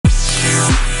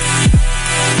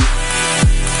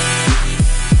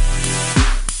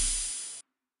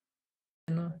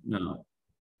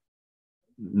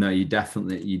No, you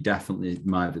definitely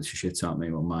might have shit at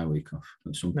me on my week off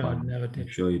at some point. I never did. I'm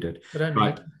sure you did.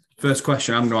 Right. First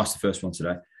question. I'm going to ask the first one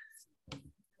today.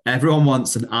 Everyone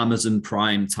wants an Amazon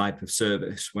Prime type of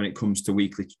service when it comes to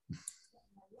weekly.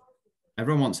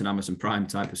 Everyone wants an Amazon Prime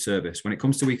type of service when it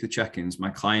comes to weekly check-ins.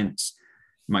 My client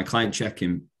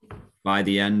check-in, by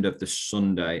the end of the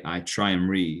Sunday, I try and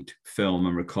read, film,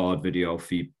 and record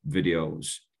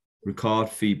record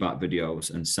feedback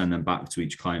videos, and send them back to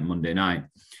each client Monday night.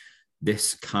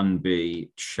 This can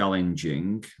be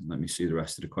challenging. Let me see the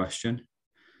rest of the question.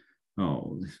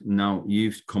 Oh, now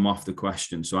you've come off the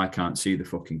question, so I can't see the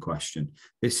fucking question.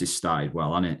 This is started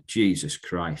well, hasn't it? Jesus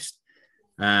Christ.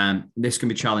 This can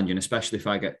be challenging, especially if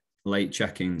I get late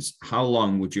check-ins. How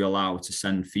long would you allow to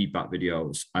send feedback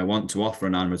videos? I want to offer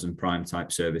an Amazon Prime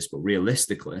type service, but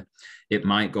realistically, it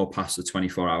might go past the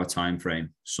 24-hour time frame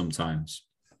sometimes.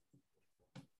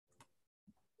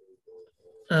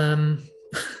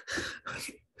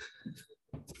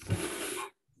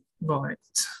 Right.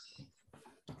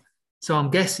 So I'm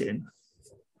guessing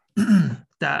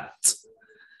that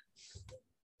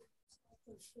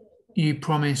you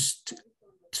promised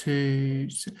to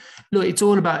look. It's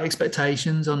all about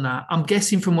expectations on that. I'm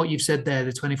guessing from what you've said there,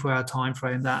 the 24-hour time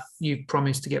frame, that you've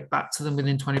promised to get back to them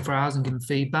within 24 hours and give them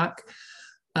feedback.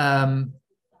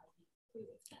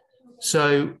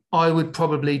 So I would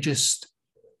probably just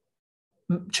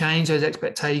change those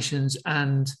expectations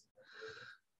and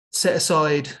set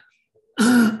aside,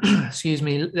 excuse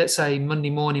me, let's say Monday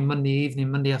morning, Monday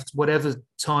evening, Monday after, whatever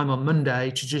time on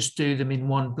Monday, to just do them in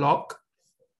one block.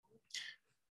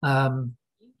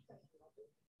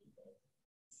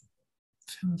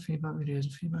 Feedback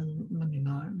videos, feedback Monday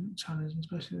night, challenges,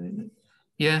 especially.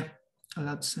 Yeah,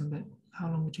 allowed to send it. How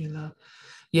long would you allow?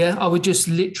 Yeah, I would just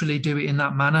literally do it in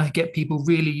that manner, get people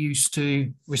really used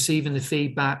to receiving the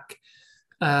feedback,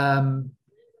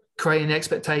 creating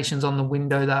expectations on the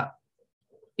window that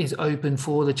is open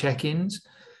for the check-ins,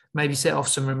 maybe set off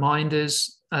some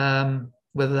reminders,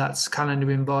 whether that's calendar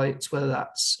invites, whether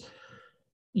that's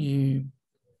you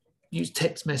use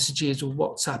text messages or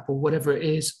WhatsApp or whatever it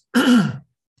is.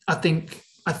 I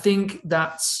think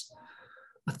that's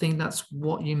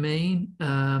what you mean.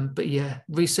 But yeah,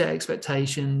 reset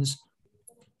expectations,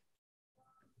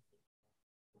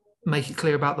 make it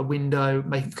clear about the window,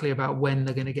 make it clear about when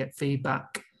they're going to get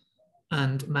feedback,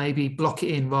 and maybe block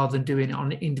it in rather than doing it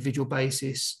on an individual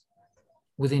basis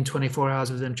within 24 hours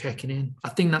of them checking in. I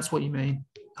think that's what you mean.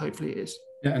 Hopefully it is.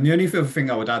 Yeah, and the only other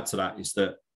thing I would add to that is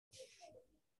that,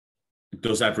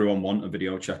 does everyone want a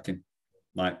video check-in?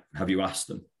 Like, have you asked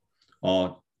them?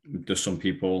 Or are some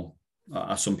people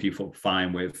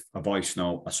fine with a voice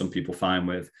note? Are some people fine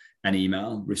with an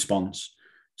email response?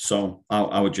 So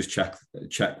I would just check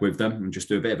with them and just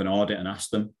do a bit of an audit and ask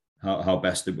them how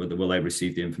best will they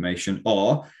receive the information.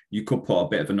 Or you could put a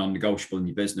bit of a non-negotiable in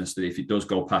your business that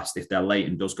if they're late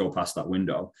and does go past that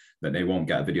window, that they won't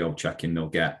get a video check-in, they'll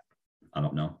get, I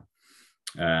don't know,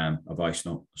 a voice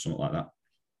note or something like that.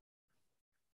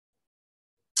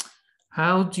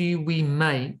 How do we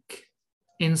make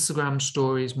Instagram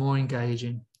stories more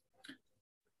engaging?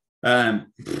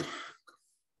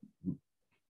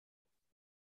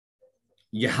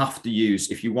 You have to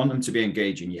use, if you want them to be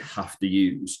engaging, you have to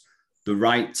use the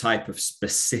right type of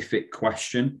specific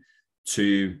question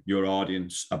to your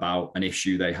audience about an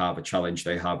issue they have, a challenge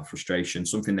they have, a frustration,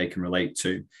 something they can relate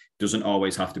to. It doesn't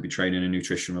always have to be training and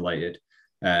nutrition related.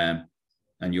 And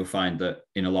you'll find that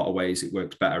in a lot of ways it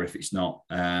works better if it's not.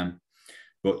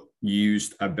 But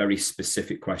used a very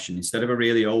specific question instead of a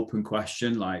really open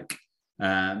question, like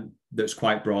that's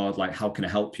quite broad, like how can I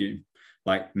help you?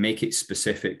 Like make it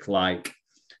specific, like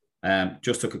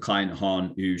just took a client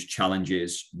on whose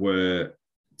challenges were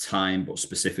time, but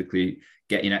specifically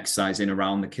getting exercise in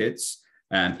around the kids.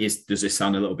 Does this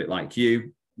sound a little bit like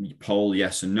you? Poll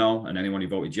yes and no, and anyone who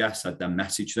voted yes, I'd then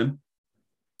message them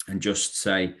and just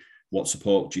say, what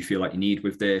support do you feel like you need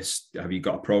with this? Have you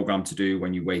got a program to do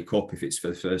when you wake up, if it's for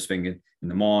the first thing in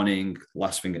the morning,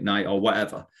 last thing at night, or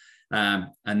whatever?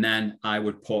 And then I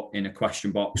would put in a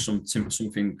question box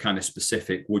something kind of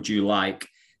specific. Would you like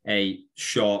a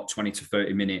short 20 to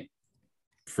 30 minute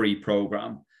free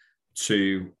program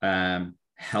to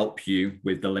help you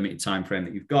with the limited time frame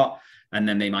that you've got? And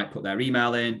then they might put their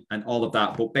email in and all of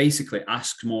that. But basically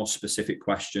ask more specific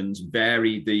questions,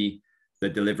 vary the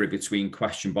delivery between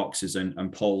question boxes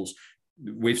and polls.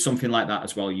 With something like that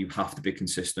as well, you have to be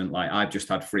consistent. Like I've just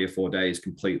had 3 or 4 days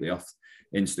completely off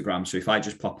Instagram. So if I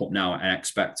just pop up now and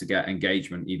expect to get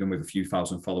engagement, even with a few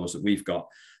thousand followers that we've got,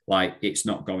 like it's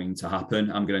not going to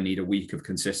happen. I'm going to need a week of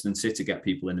consistency to get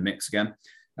people in the mix again,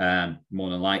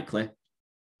 more than likely.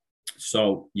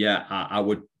 So yeah, I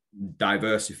would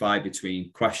diversify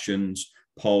between questions,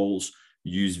 polls,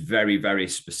 use very, very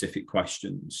specific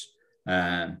questions.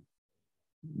 And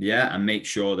make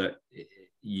sure that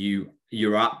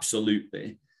you're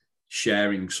absolutely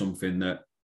sharing something that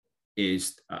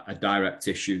is a direct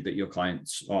issue that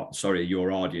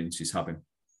your audience is having.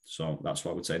 So that's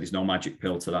what I would say. There's no magic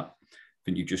pill to that. I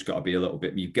think you've just got to be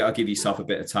you've got to give yourself a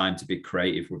bit of time to be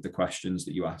creative with the questions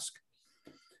that you ask.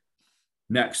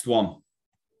 Next one.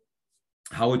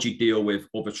 How would you deal with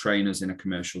other trainers in a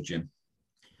commercial gym?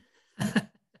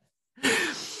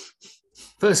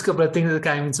 First couple of things that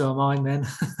came into my mind then.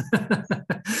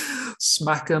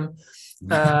 Smack them.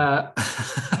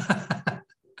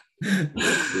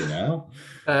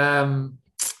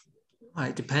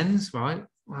 It depends, right?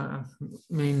 I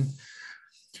mean,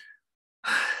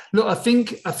 look, I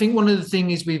think one of the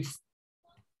things is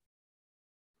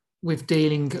with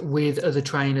dealing with other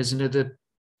trainers and other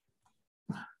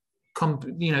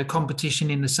competition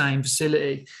in the same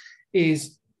facility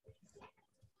is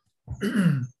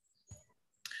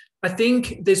I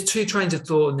think there's two trains of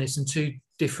thought on this and two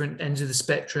different ends of the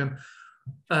spectrum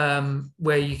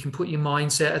where you can put your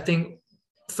mindset. I think,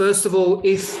 first of all,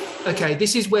 this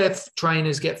is where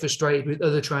trainers get frustrated with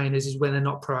other trainers, is when they're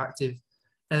not proactive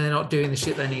and they're not doing the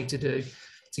shit they need to do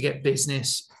to get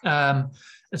business. And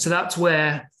so that's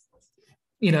where,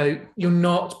 you're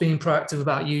not being proactive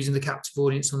about using the captive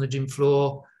audience on the gym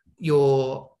floor.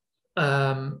 You're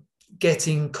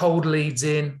getting cold leads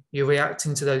in. You're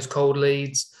reacting to those cold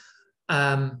leads.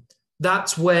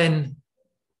 That's when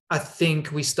I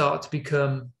think we start to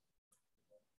become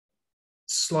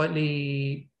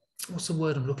slightly, what's the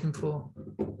word I'm looking for?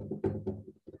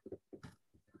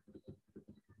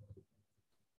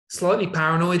 Slightly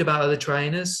paranoid about other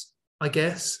trainers, I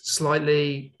guess.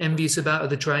 Slightly envious about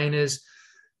other trainers.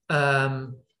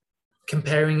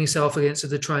 Comparing yourself against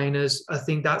other trainers. I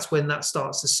think that's when that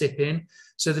starts to sip in.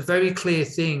 So the very clear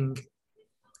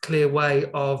way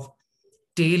of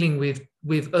dealing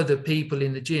with other people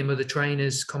in the gym, other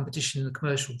trainers, competition in the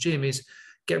commercial gym, is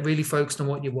get really focused on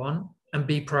what you want and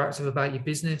be proactive about your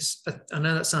business. I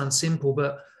know that sounds simple,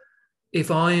 but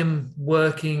if I am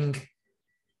working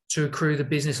to accrue the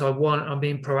business I want, I'm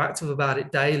being proactive about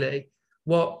it daily,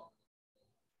 what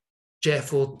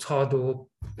Jeff or Todd or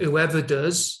whoever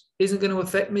does isn't going to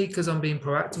affect me because I'm being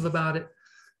proactive about it.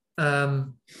 I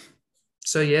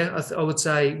would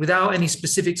say, without any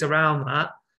specifics around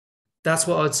that, that's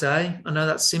what I'd say. I know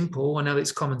that's simple. I know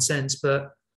it's common sense,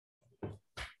 but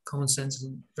common sense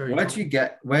isn't very. Where do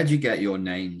you get your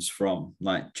names from?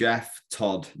 Like Jeff,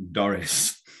 Todd,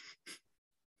 Doris.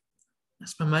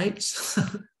 That's my mates.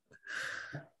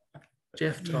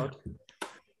 Jeff, Todd.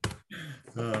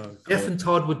 Jeff and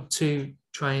Todd were two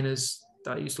trainers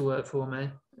that used to work for me.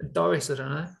 Doris, I don't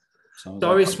know.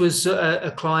 Doris was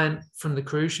a client from the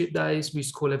cruise ship days. We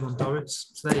used to call everyone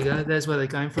Doris. So there you go. There's where they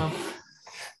came from.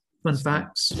 Fun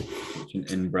facts. It's an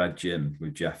inbred gym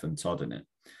with Jeff and Todd in it.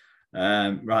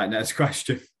 Right, next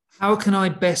question. How can I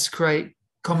best create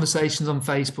conversations on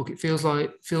Facebook? It feels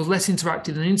less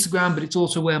interactive than Instagram, but it's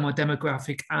also where my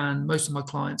demographic and most of my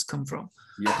clients come from.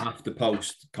 You have to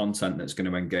post content that's going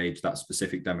to engage that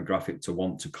specific demographic to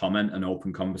want to comment and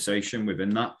open conversation within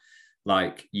that.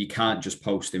 Like, you can't just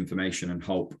post information and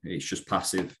hope. It's just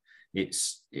passive.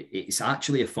 It's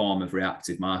actually a form of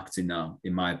reactive marketing now,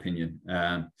 in my opinion.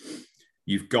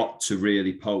 You've got to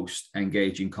really post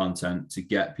engaging content to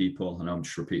get people, and I'm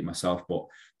just repeating myself, but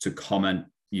to comment.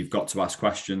 You've got to ask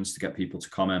questions to get people to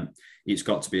comment. It's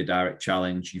got to be a direct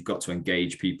challenge. You've got to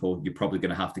engage people. You're probably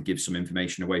going to have to give some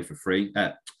information away for free,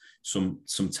 some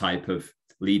type of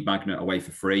lead magnet away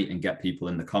for free, and get people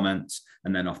in the comments.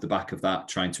 And then off the back of that,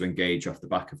 trying to engage off the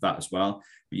back of that as well.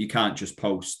 But you can't just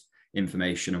post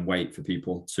information and wait for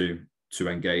people to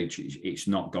engage. It's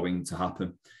not going to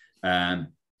happen.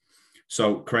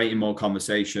 So creating more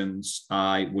conversations,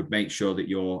 I would make sure that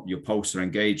your posts are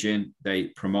engaging. They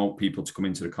promote people to come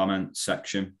into the comment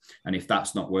section. And if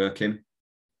that's not working,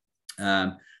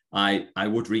 I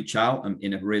would reach out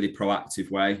in a really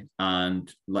proactive way,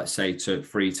 and let's say to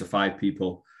 3 to 5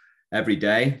 people every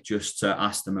day, just to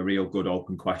ask them a real good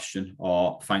open question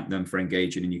or thank them for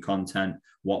engaging in your content.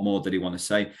 What more did he want to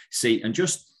say?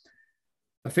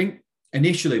 I think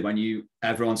initially when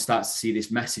everyone starts to see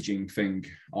this messaging thing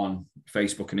on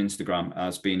Facebook and Instagram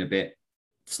as being a bit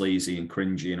sleazy and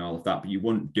cringy and all of that, but you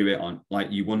wouldn't do it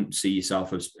you wouldn't see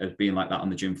yourself as being like that on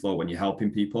the gym floor when you're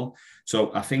helping people.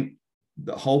 So I think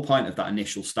the whole point of that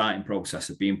initial starting process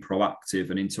of being proactive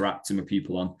and interacting with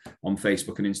people on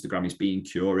Facebook and Instagram is being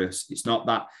curious. It's not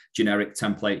that generic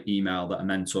template email that a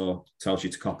mentor tells you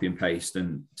to copy and paste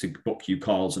and to book you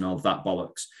calls and all of that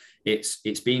bollocks.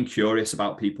 It's being curious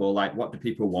about people, like, what do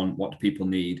people want? What do people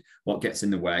need? What gets in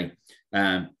the way?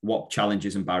 What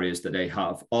challenges and barriers that they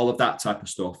have? All of that type of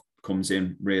stuff comes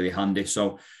in really handy.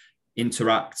 So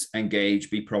interact, engage,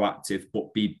 be proactive,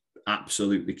 but be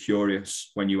absolutely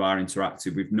curious when you are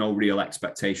interactive, with no real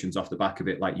expectations off the back of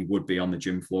it, like you would be on the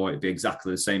gym floor. It'd be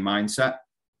exactly the same mindset.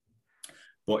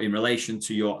 But in relation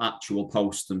to your actual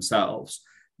posts themselves,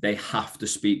 they have to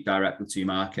speak directly to your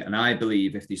market. And I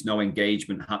believe if there's no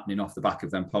engagement happening off the back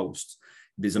of them posts,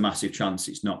 there's a massive chance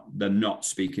they're not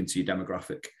speaking to your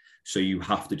demographic. So you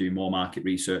have to do more market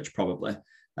research probably,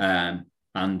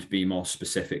 and be more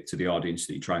specific to the audience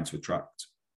that you're trying to attract,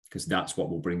 because that's what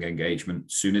will bring engagement.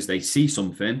 As soon as they see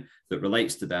something that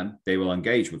relates to them, they will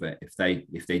engage with it. If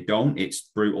they don't,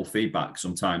 it's brutal feedback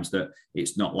sometimes that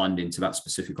it's not landing to that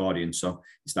specific audience. So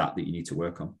it's that you need to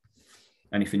work on.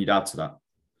 Anything you'd add to that?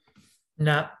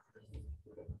 No.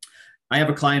 I have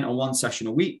a client on 1 session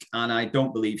a week, and I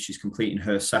don't believe she's completing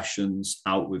her sessions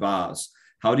out with ours.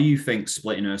 How do you think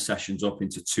splitting her sessions up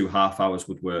into 2 half hours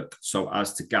would work, so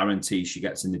as to guarantee she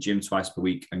gets in the gym twice per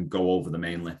week and go over the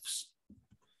main lifts?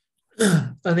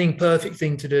 I think perfect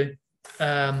thing to do.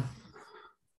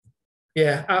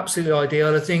 Yeah, absolutely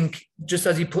ideal. I think just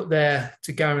as you put there,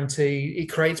 to guarantee, it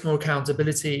creates more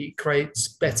accountability, it creates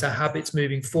better habits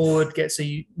moving forward, gets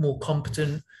you more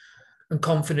competent and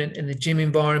confident in the gym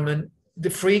environment. The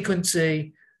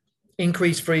frequency,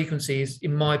 increased frequency is,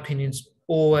 in my opinion,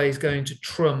 always going to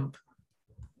trump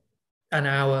an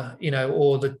hour,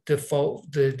 or the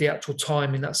default, the actual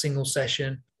time in that single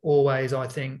session. Always, I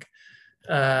think,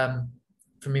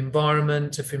 from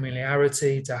environment to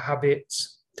familiarity to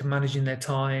habits to managing their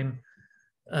time.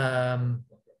 So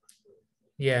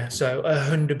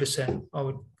 100%, I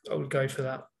would go for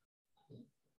that.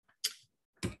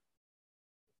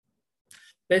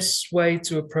 Best way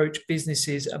to approach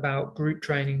businesses about group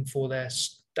training for their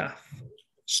staff.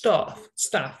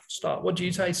 What do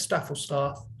you say, staff or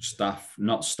staff? Staff,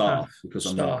 not staff, because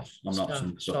I'm not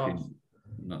some staff. Fucking.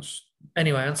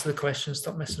 Anyway, answer the question.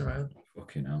 Stop messing around.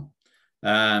 Fucking hell.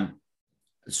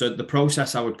 So the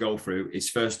process I would go through is,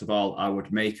 first of all, I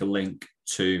would make a link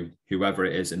to whoever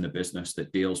it is in the business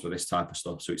that deals with this type of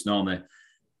stuff. So it's normally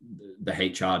the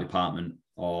HR department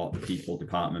or the people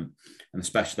department. And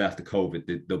especially after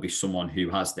COVID, there'll be someone who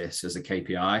has this as a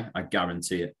KPI. I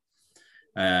guarantee it.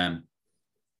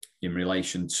 In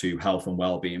relation to health and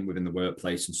well-being within the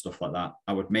workplace and stuff like that,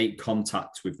 I would make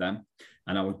contact with them,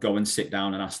 and I would go and sit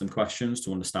down and ask them questions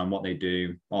to understand what they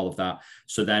do, all of that.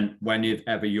 So then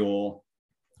whenever you're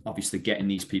obviously getting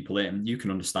these people in, you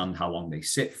can understand how long they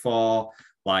sit for,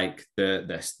 like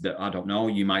the I don't know,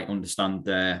 you might understand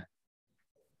their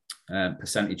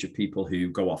percentage of people who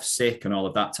go off sick and all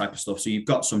of that type of stuff. So you've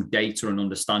got some data and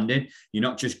understanding. You're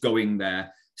not just going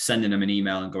there, sending them an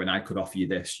email and going, I could offer you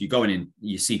this. You're going in,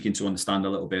 you're seeking to understand a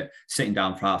little bit, sitting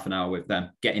down for half an hour with them,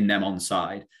 getting them on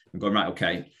side and going, right,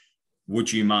 okay,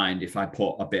 would you mind if I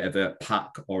put a bit of a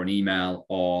pack or an email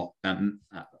or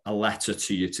a letter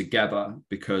to you together?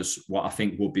 Because what I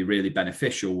think would be really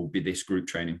beneficial would be this group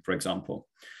training, for example.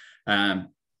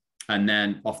 And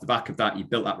then off the back of that, you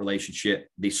built that relationship.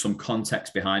 There's some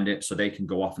context behind it, so they can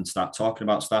go off and start talking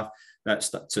about staff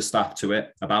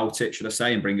about it, should I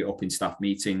say, and bring it up in staff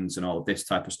meetings and all of this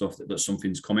type of stuff that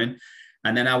something's coming.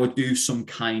 And then I would do some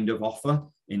kind of offer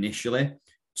initially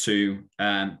to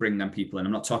bring them people in.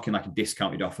 I'm not talking like a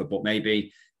discounted offer, but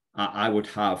maybe I would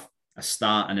have a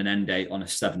start and an end date on a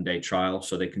 7-day trial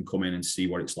so they can come in and see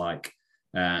what it's like.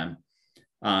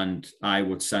 And I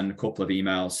would send a couple of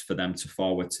emails for them to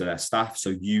forward to their staff. So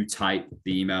you type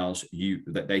the emails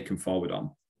that they can forward on.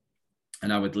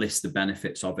 And I would list the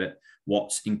benefits of it,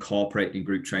 what's incorporated in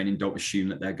group training. Don't assume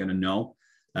that they're going to know.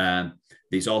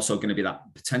 There's also going to be that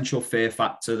potential fear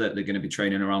factor that they're going to be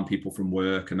training around people from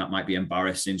work, and that might be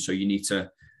embarrassing. So you need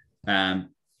to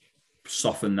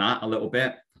soften that a little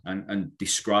bit and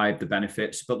describe the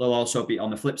benefits. But they'll also be,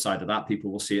 on the flip side of that,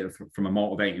 people will see it from a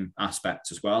motivating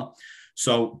aspect as well.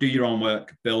 So do your own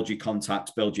work, build your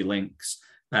contacts, build your links,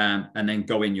 and then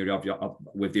go in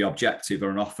with the objective or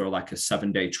an offer like a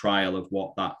 7-day trial of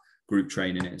what that group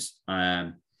training is,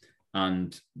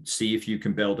 and see if you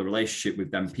can build a relationship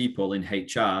with them people in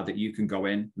HR that you can go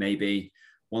in maybe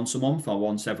once a month or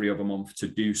once every other month to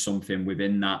do something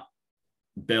within that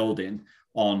building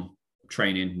on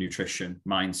training, nutrition,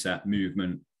 mindset,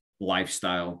 movement,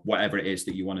 lifestyle, whatever it is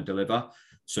that you want to deliver.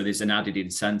 So there's an added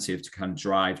incentive to kind of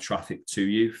drive traffic to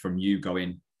you from you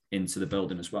going into the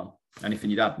building as well. Anything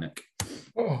you'd add, Nick?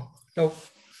 Oh, no.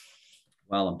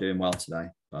 Well, I'm doing well today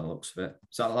by the looks of it.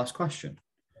 Is that the last question?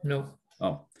 No.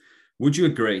 Oh, would you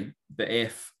agree that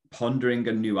if pondering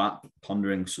a new app,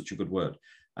 pondering such a good word,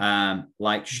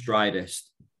 like Stridist,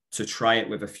 to try it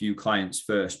with a few clients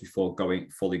first before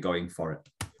fully going for it?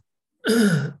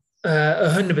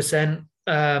 100%.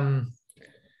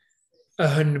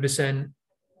 100%.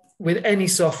 With any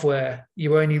software,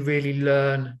 you only really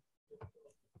learn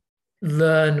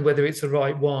whether it's the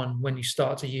right one when you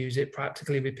start to use it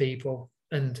practically with people.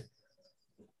 And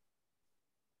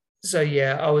so,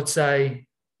 yeah, I would say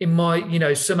some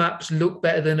apps look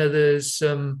better than others.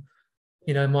 Some,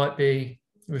 might be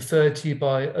referred to you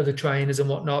by other trainers and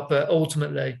whatnot. But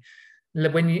ultimately,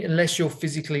 unless you're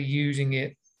physically using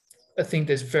it, I think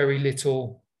there's very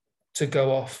little to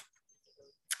go off.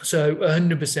 So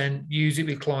 100% use it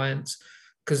with clients,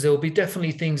 because there'll be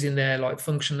definitely things in there like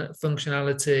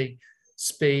functionality,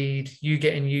 speed, you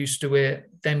getting used to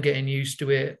it, them getting used to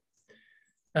it,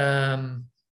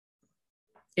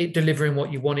 it delivering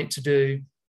what you want it to do,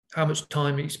 how much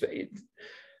time you spend.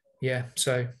 Yeah,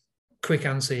 so quick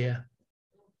answer, yeah.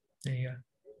 There you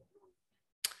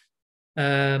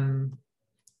go.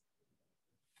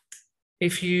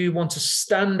 If you want to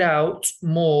stand out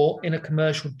more in a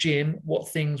commercial gym, what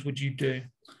things would you do?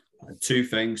 Two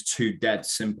things, two dead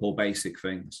simple, basic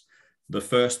things. The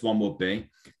first one would be,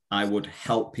 I would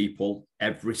help people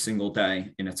every single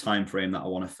day in a time frame that I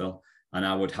want to fill. And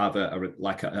I would have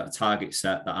a target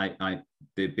set that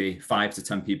there'd be 5 to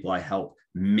 10 people I help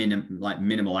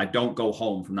minimal. I don't go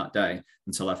home from that day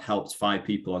until I've helped 5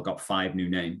 people. I've got 5 new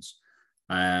names.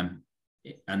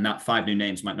 And that 5 new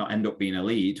names might not end up being a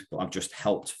lead, but I've just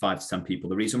helped 5 to 10 people.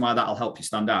 The reason why that'll help you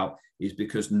stand out is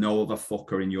because no other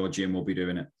fucker in your gym will be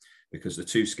doing it, because they're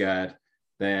too scared.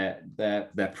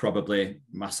 They're probably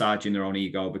massaging their own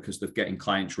ego because they're getting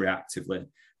clients reactively.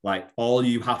 Like, all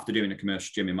you have to do in a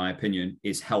commercial gym, in my opinion,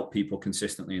 is help people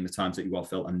consistently in the times that you will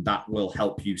fill, and that will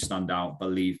help you stand out,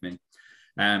 believe me.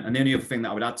 And the only other thing that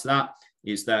I would add to that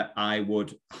is that I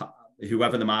would,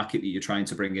 whoever the market that you're trying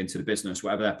to bring into the business,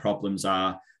 whatever their problems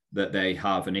are that they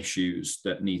have and issues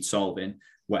that need solving,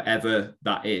 whatever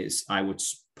that is, I would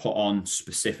put on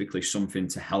specifically something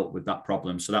to help with that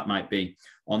problem. So that might be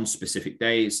on specific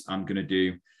days, I'm going to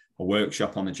do a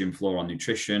workshop on the gym floor on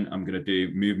nutrition. I'm going to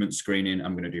do movement screening.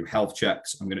 I'm going to do health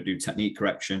checks. I'm going to do technique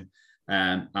correction.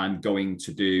 I'm going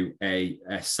to do a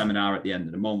seminar at the end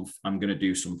of the month. I'm going to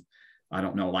do some, I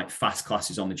don't know, like fast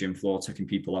classes on the gym floor, taking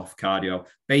people off cardio.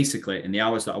 Basically, in the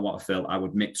hours that I want to fill, I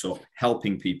would mix up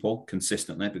helping people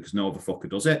consistently, because no other fucker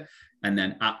does it, and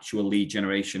then actual lead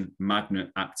generation magnet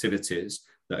activities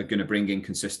that are going to bring in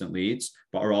consistent leads,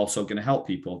 but are also going to help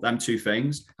people. Them two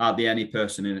things, hardly any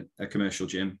person in a commercial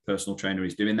gym, personal trainer,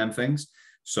 is doing them things.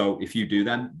 So if you do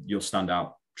them, you'll stand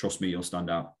out. Trust me, you'll stand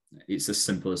out. It's as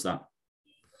simple as that.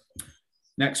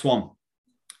 Next one.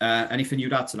 Anything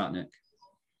you'd add to that, Nick?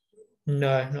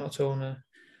 No, not at all, no.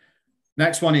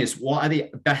 Next one is, what are the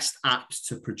best apps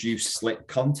to produce slick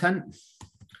content?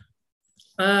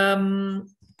 There's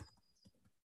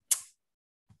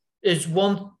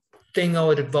one thing I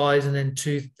would advise, and then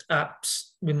 2 apps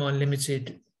with my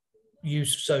limited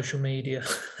use of social media.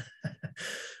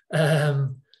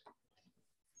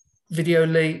 Video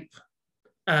Leap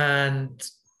and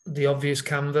the obvious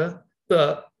Canva.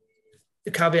 But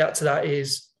the caveat to that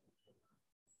is,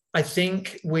 I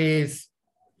think with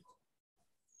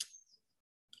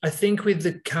the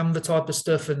Canva type of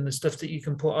stuff and the stuff that you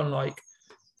can put on like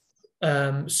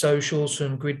socials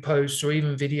from grid posts or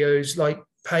even videos, like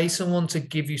pay someone to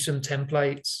give you some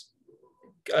templates,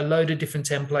 a load of different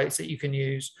templates that you can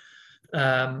use.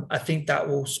 I think that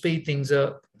will speed things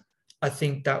up. I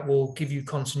think that will give you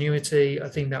continuity. I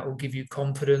think that will give you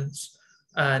confidence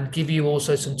and give you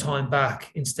also some time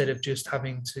back instead of just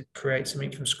having to create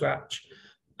something from scratch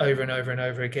over and over and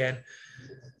over again.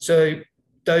 So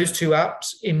those 2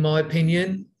 apps, in my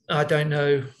opinion, I don't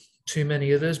know too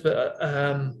many others, but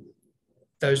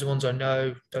those are the ones I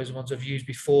know. Those are the ones I've used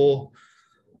before.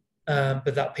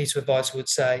 But that piece of advice I would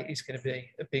say is going to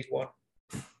be a big one.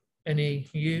 Any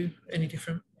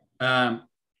different?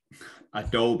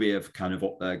 Adobe have kind of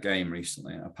upped their game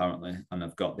recently, apparently, and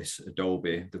they've got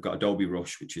Adobe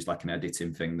Rush, which is like an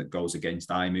editing thing that goes against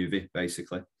iMovie,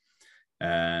 basically.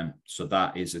 So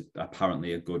that is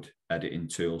apparently a good editing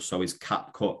tool. So is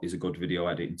CapCut is a good video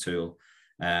editing tool.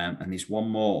 And there's one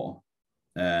more.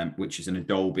 which is an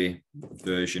Adobe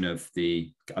version of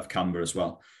Canva as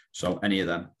well. So any of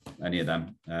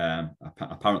them.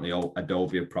 Apparently,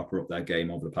 Adobe have proper up their game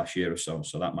over the past year or so.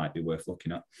 So that might be worth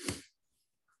looking at.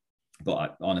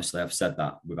 But honestly, I've said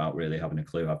that without really having a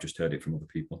clue. I've just heard it from other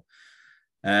people.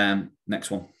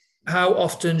 Next one. How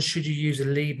often should you use a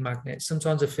lead magnet?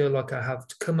 Sometimes I feel like I have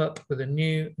to come up with a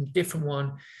new and different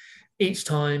one each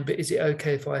time, but is it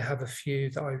okay if I have a few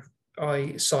that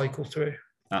I cycle through?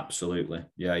 Absolutely.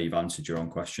 Yeah, you've answered your own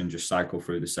question. Just cycle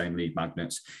through the same lead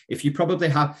magnets. If you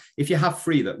have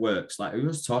 3 that works, like who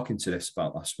was talking to this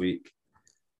about last week?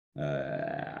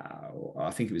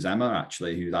 I think it was Emma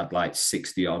actually, who had like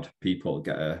 60 odd people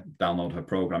download her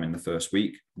program in the first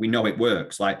week. We know it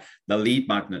works. Like the lead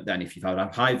magnet, then if you've had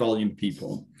high volume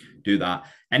people do that,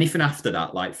 anything after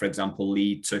that, like for example,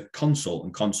 lead to consult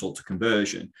and consult to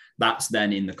conversion, that's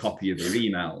then in the copy of your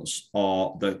emails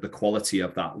or the quality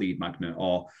of that lead magnet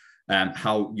or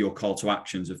how your call to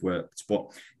actions have worked.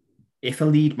 But if a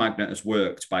lead magnet has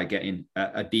worked by getting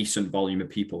a decent volume of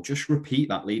people, just repeat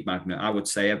that lead magnet, I would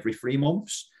say every 3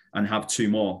 months, and have 2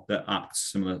 more that act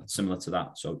similar to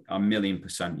that. So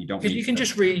 1,000,000%. You don't. You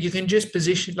can just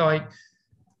position like,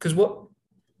 because what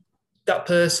that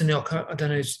person, I don't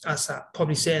know, as that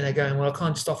probably sitting there going, well, I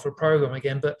can't just offer a program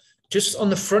again, but just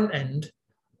on the front end.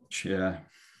 Yeah.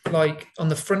 Like on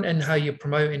the front end, how you're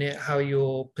promoting it, how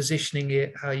you're positioning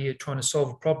it, how you're trying to solve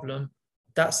a problem.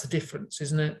 That's the difference,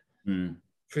 isn't it?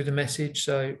 Through the message.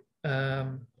 So yeah,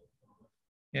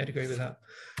 I'd agree with that.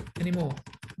 Any more?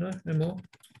 No more.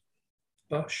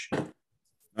 Bosh.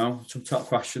 No, some top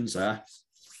questions there.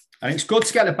 And it's good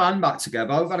to get the band back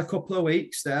together. We've had a couple of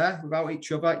weeks there without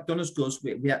each other. Done us good.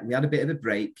 We had a bit of a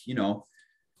break, you know.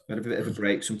 We had a bit of a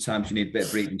break. Sometimes you need a bit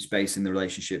of breathing space in the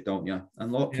relationship, don't you?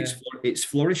 And look, yeah. It's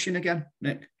flourishing again,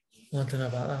 Nick. I don't know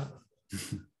about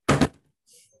that.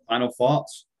 Final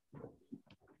thoughts?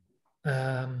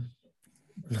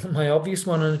 My obvious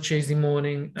one on a Tuesday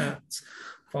morning at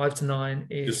 5 to 9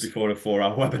 is just before a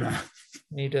 4-hour webinar.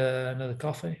 Need another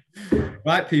coffee.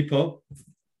 Right, people.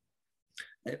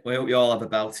 We hope you all have a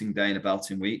belting day and a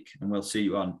belting week, and we'll see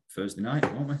you on Thursday night,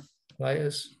 won't we?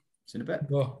 Laters. See you in a bit.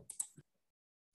 Go.